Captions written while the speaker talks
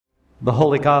The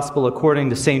Holy Gospel according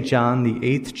to St. John, the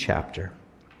 8th chapter.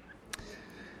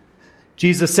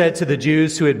 Jesus said to the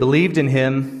Jews who had believed in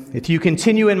him, "If you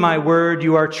continue in my word,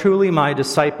 you are truly my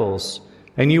disciples,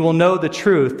 and you will know the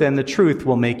truth, and the truth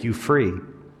will make you free."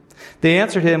 They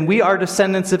answered him, "We are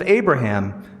descendants of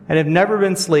Abraham, and have never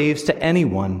been slaves to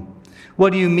anyone.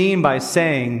 What do you mean by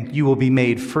saying you will be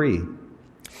made free?"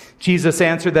 Jesus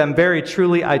answered them, "Very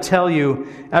truly, I tell you,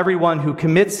 everyone who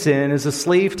commits sin is a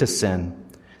slave to sin.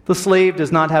 The slave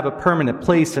does not have a permanent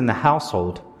place in the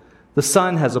household. The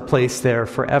son has a place there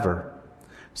forever.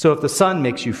 So if the Son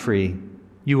makes you free,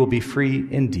 you will be free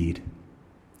indeed."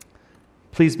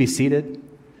 Please be seated.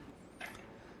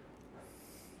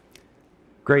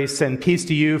 Grace and peace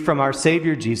to you from our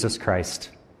Savior Jesus Christ.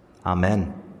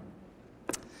 Amen.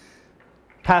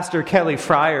 Pastor Kelly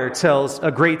Fryer tells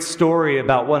a great story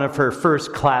about one of her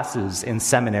first classes in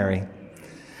seminary.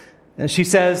 And she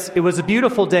says, "It was a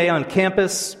beautiful day on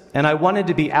campus, and I wanted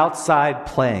to be outside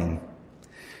playing.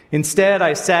 Instead,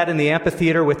 I sat in the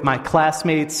amphitheater with my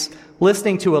classmates,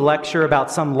 listening to a lecture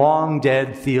about some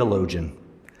long-dead theologian.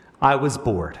 I was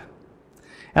bored.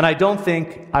 And I don't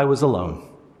think I was alone.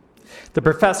 The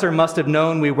professor must have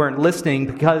known we weren't listening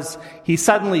because he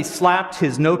suddenly slapped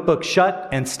his notebook shut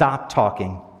and stopped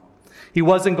talking. He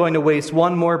wasn't going to waste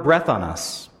one more breath on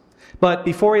us. But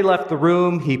before he left the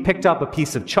room, he picked up a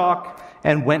piece of chalk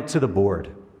and went to the board.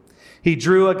 He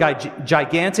drew a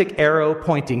gigantic arrow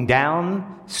pointing down,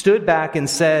 stood back and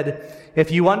said,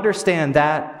 "If you understand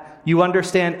that, you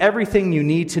understand everything you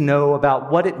need to know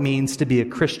about what it means to be a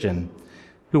Christian,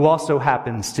 who also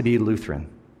happens to be Lutheran."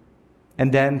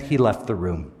 And then he left the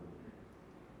room.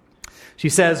 She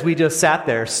says, "We just sat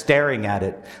there staring at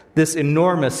it, this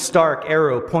enormous, stark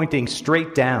arrow pointing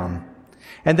straight down.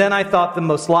 And then I thought the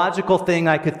most logical thing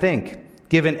I could think,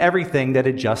 given everything that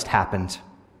had just happened.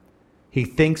 He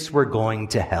thinks we're going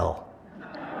to hell."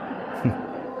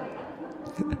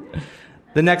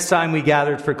 The next time we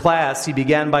gathered for class, he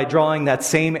began by drawing that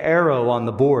same arrow on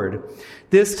the board.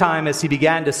 This time, as he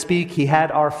began to speak, he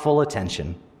had our full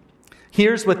attention.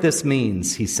 "Here's what this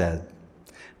means," he said.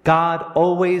 "God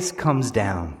always comes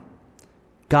down.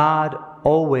 God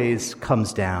always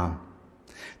comes down.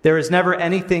 There is never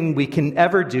anything we can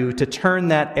ever do to turn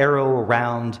that arrow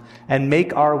around and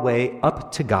make our way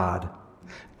up to God.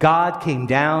 God came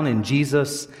down in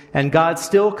Jesus, and God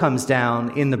still comes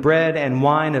down in the bread and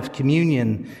wine of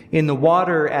communion, in the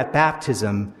water at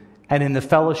baptism, and in the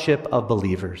fellowship of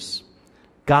believers.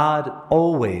 God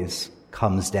always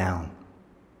comes down."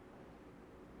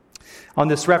 On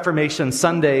this Reformation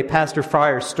Sunday, Pastor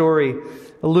Fryer's story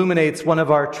illuminates one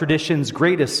of our tradition's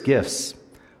greatest gifts,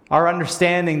 our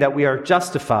understanding that we are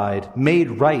justified,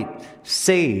 made right,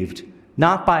 saved,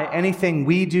 not by anything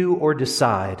we do or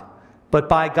decide, but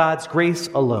by God's grace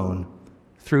alone,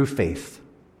 through faith.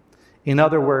 In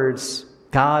other words,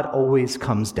 God always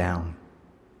comes down.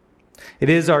 It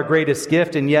is our greatest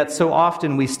gift, and yet so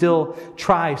often we still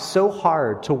try so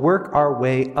hard to work our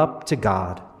way up to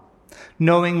God.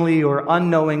 Knowingly or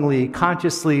unknowingly,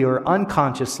 consciously or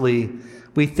unconsciously,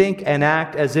 we think and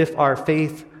act as if our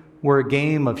faith were a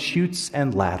game of chutes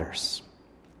and ladders.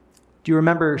 Do you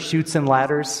remember chutes and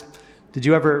ladders? Did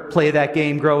you ever play that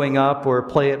game growing up or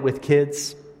play it with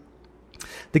kids?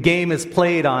 The game is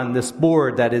played on this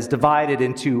board that is divided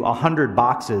into 100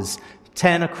 boxes,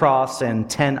 10 across and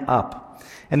 10 up.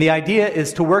 And the idea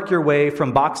is to work your way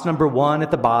from box number 1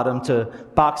 at the bottom to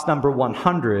box number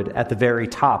 100 at the very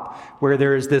top, where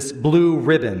there is this blue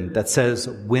ribbon that says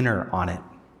winner on it.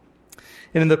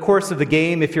 And in the course of the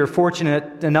game, if you're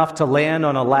fortunate enough to land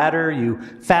on a ladder, you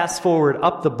fast forward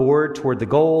up the board toward the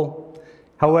goal.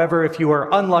 However, if you are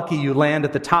unlucky, you land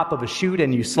at the top of a chute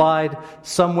and you slide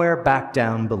somewhere back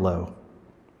down below.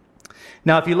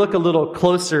 Now, if you look a little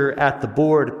closer at the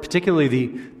board, particularly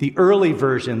the early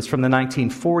versions from the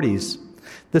 1940s,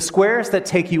 the squares that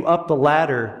take you up the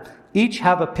ladder each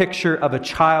have a picture of a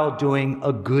child doing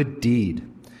a good deed.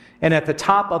 And at the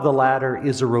top of the ladder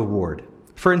is a reward.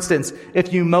 For instance,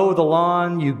 if you mow the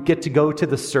lawn, you get to go to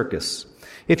the circus.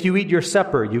 If you eat your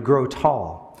supper, you grow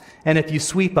tall. And if you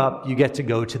sweep up, you get to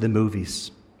go to the movies.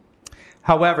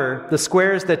 However, the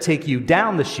squares that take you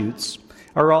down the chutes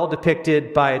are all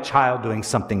depicted by a child doing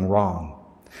something wrong.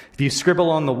 If you scribble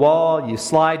on the wall, you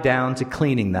slide down to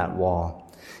cleaning that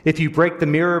wall. If you break the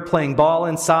mirror playing ball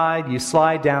inside, you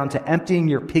slide down to emptying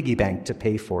your piggy bank to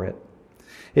pay for it.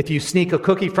 If you sneak a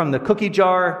cookie from the cookie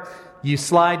jar, you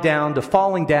slide down to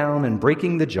falling down and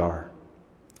breaking the jar.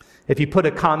 If you put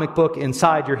a comic book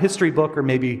inside your history book, or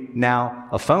maybe now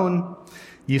a phone,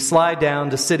 you slide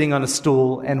down to sitting on a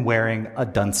stool and wearing a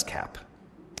dunce cap.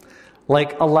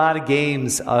 Like a lot of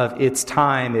games of its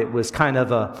time, it was kind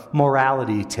of a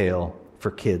morality tale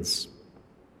for kids.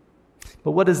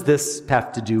 But what does this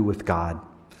have to do with God?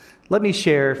 Let me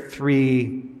share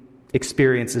 3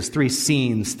 experiences, 3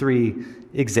 scenes, 3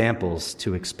 examples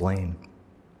to explain.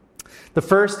 The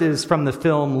first is from the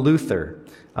film Luther,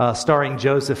 starring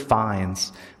Joseph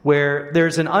Fiennes, where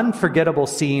there's an unforgettable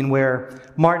scene where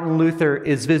Martin Luther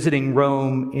is visiting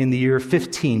Rome in the year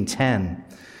 1510.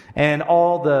 And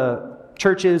all the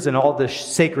churches and all the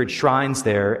sacred shrines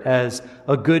there, as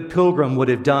a good pilgrim would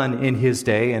have done in his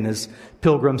day, and as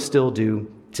pilgrims still do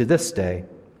to this day.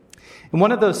 And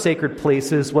one of those sacred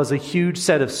places was a huge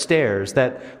set of stairs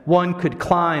that one could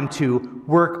climb to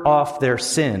work off their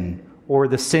sin, or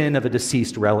the sin of a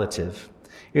deceased relative,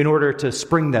 in order to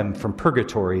spring them from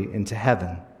purgatory into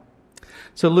heaven.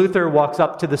 So Luther walks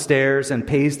up to the stairs and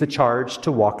pays the charge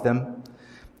to walk them,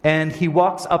 and he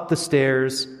walks up the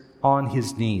stairs on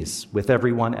his knees with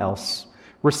everyone else,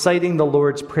 reciting the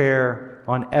Lord's Prayer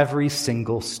on every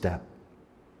single step.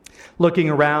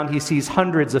 Looking around, he sees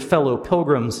hundreds of fellow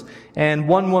pilgrims, and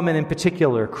one woman in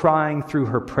particular crying through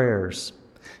her prayers.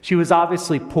 She was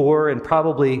obviously poor and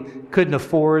probably couldn't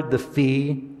afford the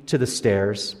fee to the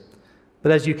stairs.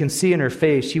 But as you can see in her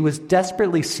face, she was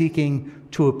desperately seeking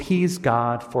to appease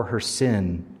God for her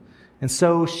sin. And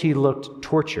so she looked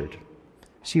tortured.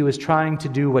 She was trying to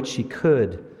do what she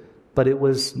could, but it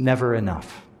was never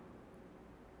enough.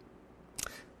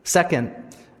 Second,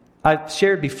 I've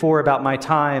shared before about my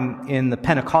time in the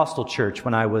Pentecostal church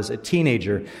when I was a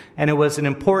teenager, and it was an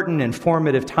important and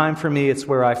formative time for me. It's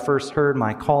where I first heard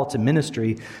my call to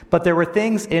ministry, but there were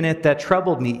things in it that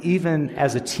troubled me even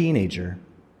as a teenager.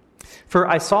 For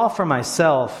I saw for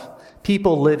myself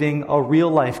people living a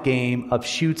real-life game of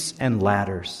chutes and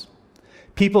ladders.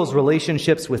 People's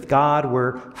relationships with God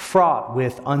were fraught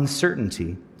with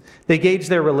uncertainty. They gauged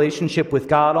their relationship with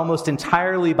God almost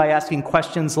entirely by asking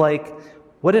questions like,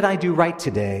 what did I do right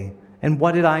today? And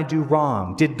what did I do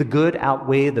wrong? Did the good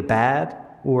outweigh the bad,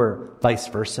 or vice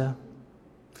versa?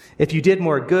 If you did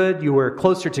more good, you were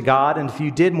closer to God, and if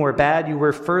you did more bad, you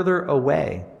were further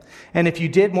away. And if you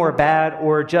did more bad,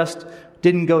 or just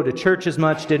didn't go to church as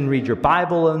much, didn't read your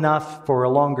Bible enough for a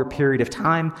longer period of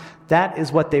time, that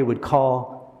is what they would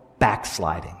call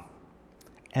backsliding.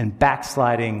 And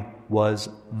backsliding was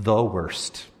the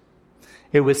worst.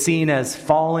 It was seen as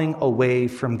falling away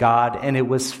from God, and it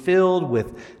was filled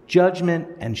with judgment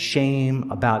and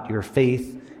shame about your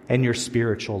faith and your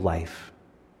spiritual life.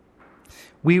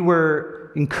 We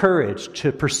were encouraged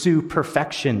to pursue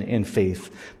perfection in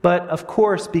faith, but of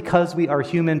course, because we are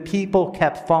human, people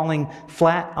kept falling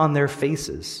flat on their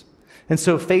faces. And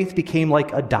so faith became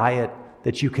like a diet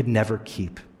that you could never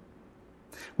keep.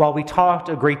 While we talked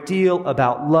a great deal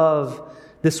about love,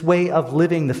 this way of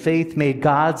living the faith made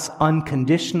God's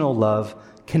unconditional love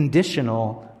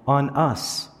conditional on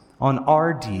us, on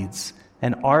our deeds,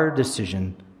 and our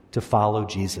decision to follow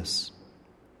Jesus.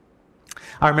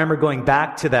 I remember going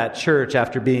back to that church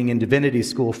after being in divinity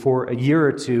school for a year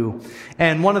or two,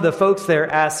 and one of the folks there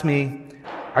asked me,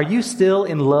 "Are you still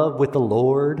in love with the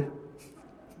Lord?"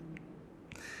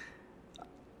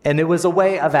 And it was a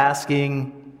way of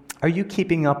asking, are you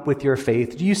keeping up with your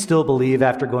faith? Do you still believe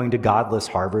after going to godless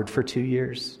Harvard for 2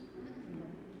 years?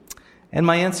 And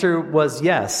my answer was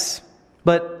yes.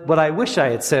 But what I wish I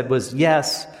had said was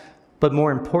yes, but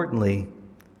more importantly,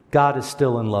 God is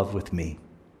still in love with me.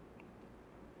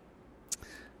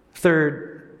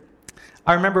 Third,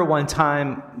 I remember one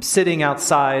time sitting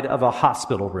outside of a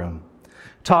hospital room,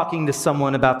 talking to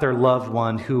someone about their loved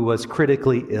one who was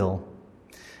critically ill.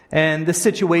 And the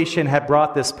situation had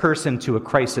brought this person to a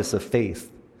crisis of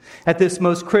faith. At this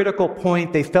most critical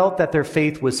point, they felt that their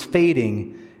faith was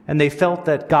fading, and they felt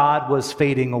that God was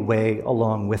fading away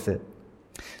along with it.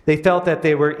 They felt that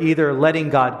they were either letting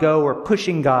God go or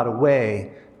pushing God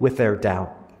away with their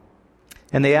doubt.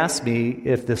 And they asked me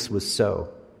if this was so.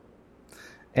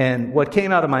 And what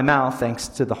came out of my mouth, thanks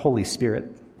to the Holy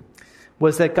Spirit,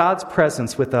 was that God's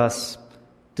presence with us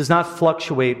does not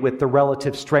fluctuate with the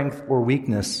relative strength or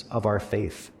weakness of our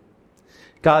faith.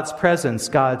 God's presence,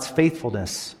 God's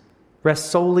faithfulness, rests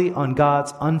solely on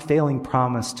God's unfailing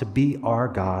promise to be our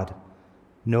God,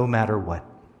 no matter what.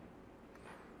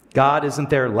 God isn't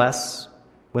there less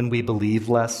when we believe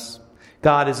less.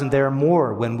 God isn't there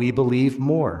more when we believe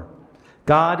more.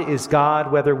 God is God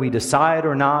whether we decide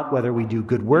or not, whether we do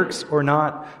good works or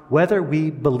not, whether we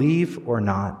believe or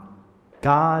not.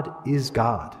 God is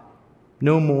God.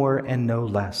 No more and no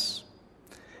less.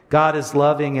 God is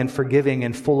loving and forgiving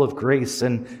and full of grace,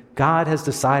 and God has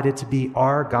decided to be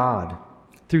our God,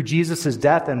 Through Jesus'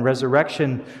 death and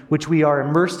resurrection, which we are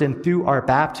immersed in through our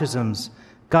baptisms,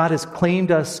 God has claimed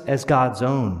us as God's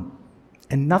own,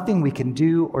 and nothing we can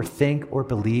do or think or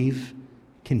believe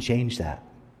can change that.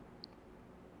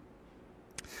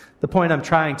 The point I'm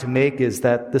trying to make is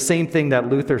that the same thing that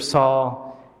Luther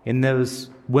saw in those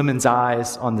women's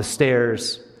eyes on the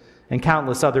stairs and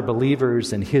countless other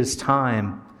believers in his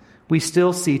time, we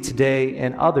still see today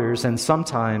in others and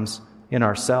sometimes in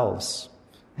ourselves.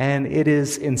 And it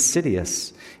is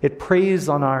insidious. It preys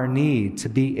on our need to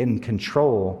be in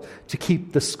control, to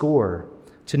keep the score,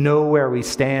 to know where we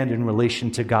stand in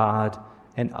relation to God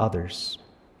and others.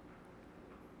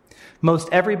 Most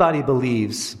everybody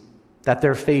believes that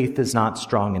their faith is not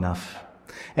strong enough.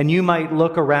 And you might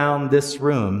look around this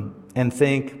room and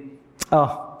think,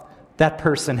 oh, that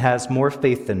person has more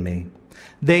faith than me.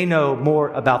 They know more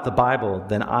about the Bible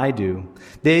than I do.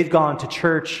 They've gone to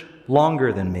church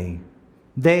longer than me.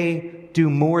 They do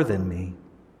more than me.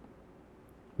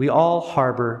 We all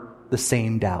harbor the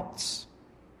same doubts.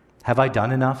 Have I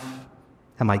done enough?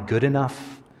 Am I good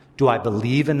enough? Do I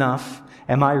believe enough?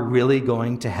 Am I really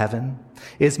going to heaven?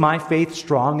 Is my faith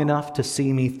strong enough to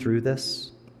see me through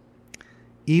this?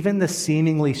 Even the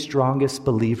seemingly strongest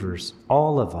believers,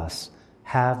 all of us,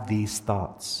 have these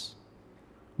thoughts.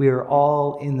 We are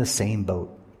all in the same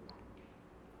boat.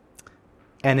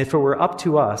 And if it were up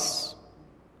to us,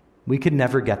 we could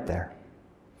never get there.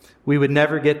 We would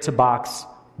never get to box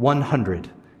 100,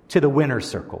 to the winner's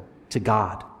circle, to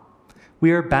God.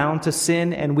 We are bound to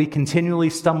sin, and we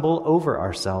continually stumble over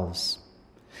ourselves.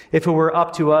 If it were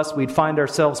up to us, we'd find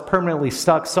ourselves permanently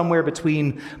stuck somewhere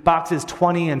between boxes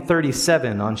 20 and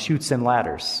 37 on Chutes and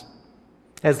Ladders.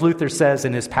 As Luther says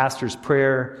in his pastor's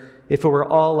prayer, if it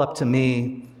were all up to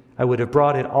me, I would have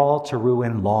brought it all to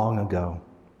ruin long ago.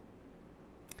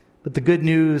 But the good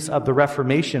news of the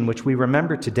Reformation, which we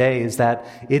remember today, is that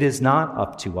it is not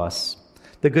up to us.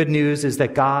 The good news is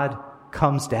that God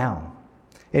comes down.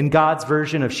 In God's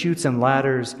version of Chutes and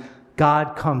Ladders,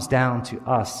 God comes down to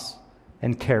us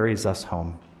and carries us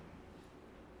home.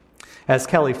 As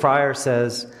Kelly Fryer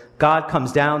says, God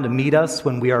comes down to meet us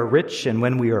when we are rich and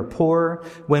when we are poor,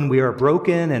 when we are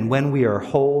broken and when we are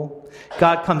whole.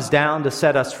 God comes down to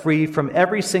set us free from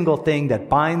every single thing that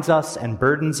binds us and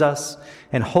burdens us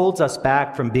and holds us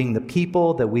back from being the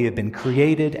people that we have been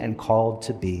created and called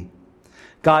to be.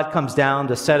 God comes down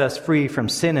to set us free from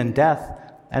sin and death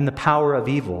and the power of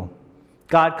evil.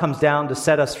 God comes down to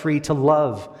set us free to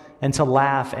love and to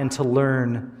laugh and to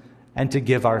learn and to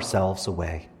give ourselves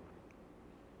away.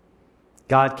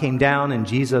 God came down in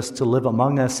Jesus to live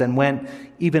among us and went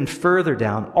even further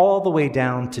down, all the way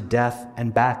down to death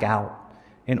and back out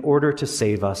in order to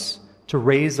save us, to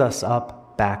raise us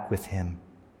up back with him.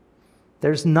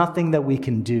 There's nothing that we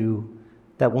can do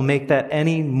that will make that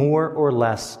any more or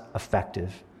less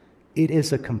effective. It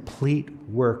is a complete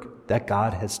work that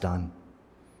God has done.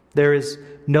 There is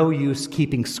no use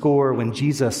keeping score when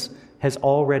Jesus has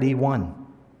already won.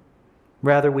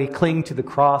 Rather, we cling to the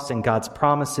cross and God's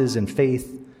promises in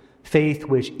faith, faith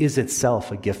which is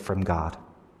itself a gift from God.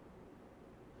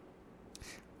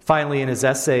 Finally, in his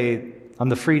essay on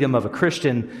the freedom of a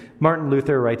Christian, Martin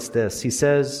Luther writes this. He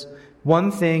says, "One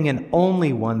thing and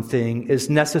only one thing is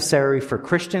necessary for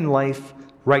Christian life,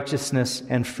 righteousness,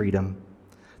 and freedom.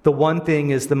 The one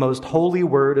thing is the most holy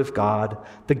word of God,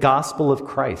 the gospel of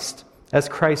Christ. As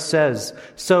Christ says,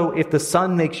 so if the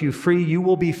Son makes you free, you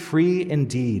will be free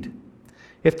indeed.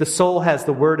 If the soul has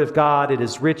the word of God, it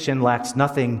is rich and lacks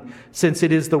nothing, since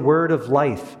it is the word of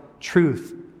life,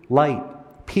 truth, light,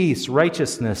 peace,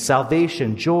 righteousness,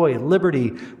 salvation, joy,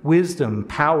 liberty, wisdom,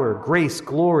 power, grace,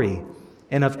 glory,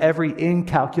 and of every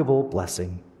incalculable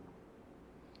blessing."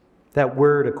 That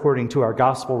word, according to our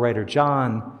gospel writer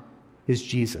John, is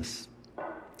Jesus.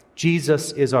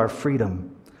 Jesus is our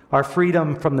freedom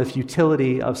from the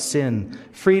futility of sin,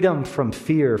 freedom from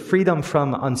fear, freedom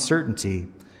from uncertainty,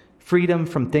 freedom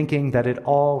from thinking that it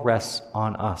all rests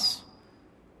on us,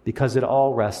 because it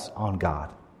all rests on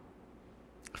God.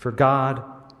 For God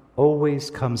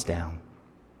always comes down.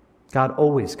 God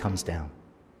always comes down.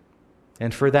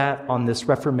 And for that, on this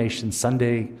Reformation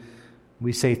Sunday,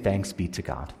 we say thanks be to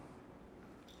God.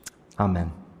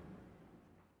 Amen.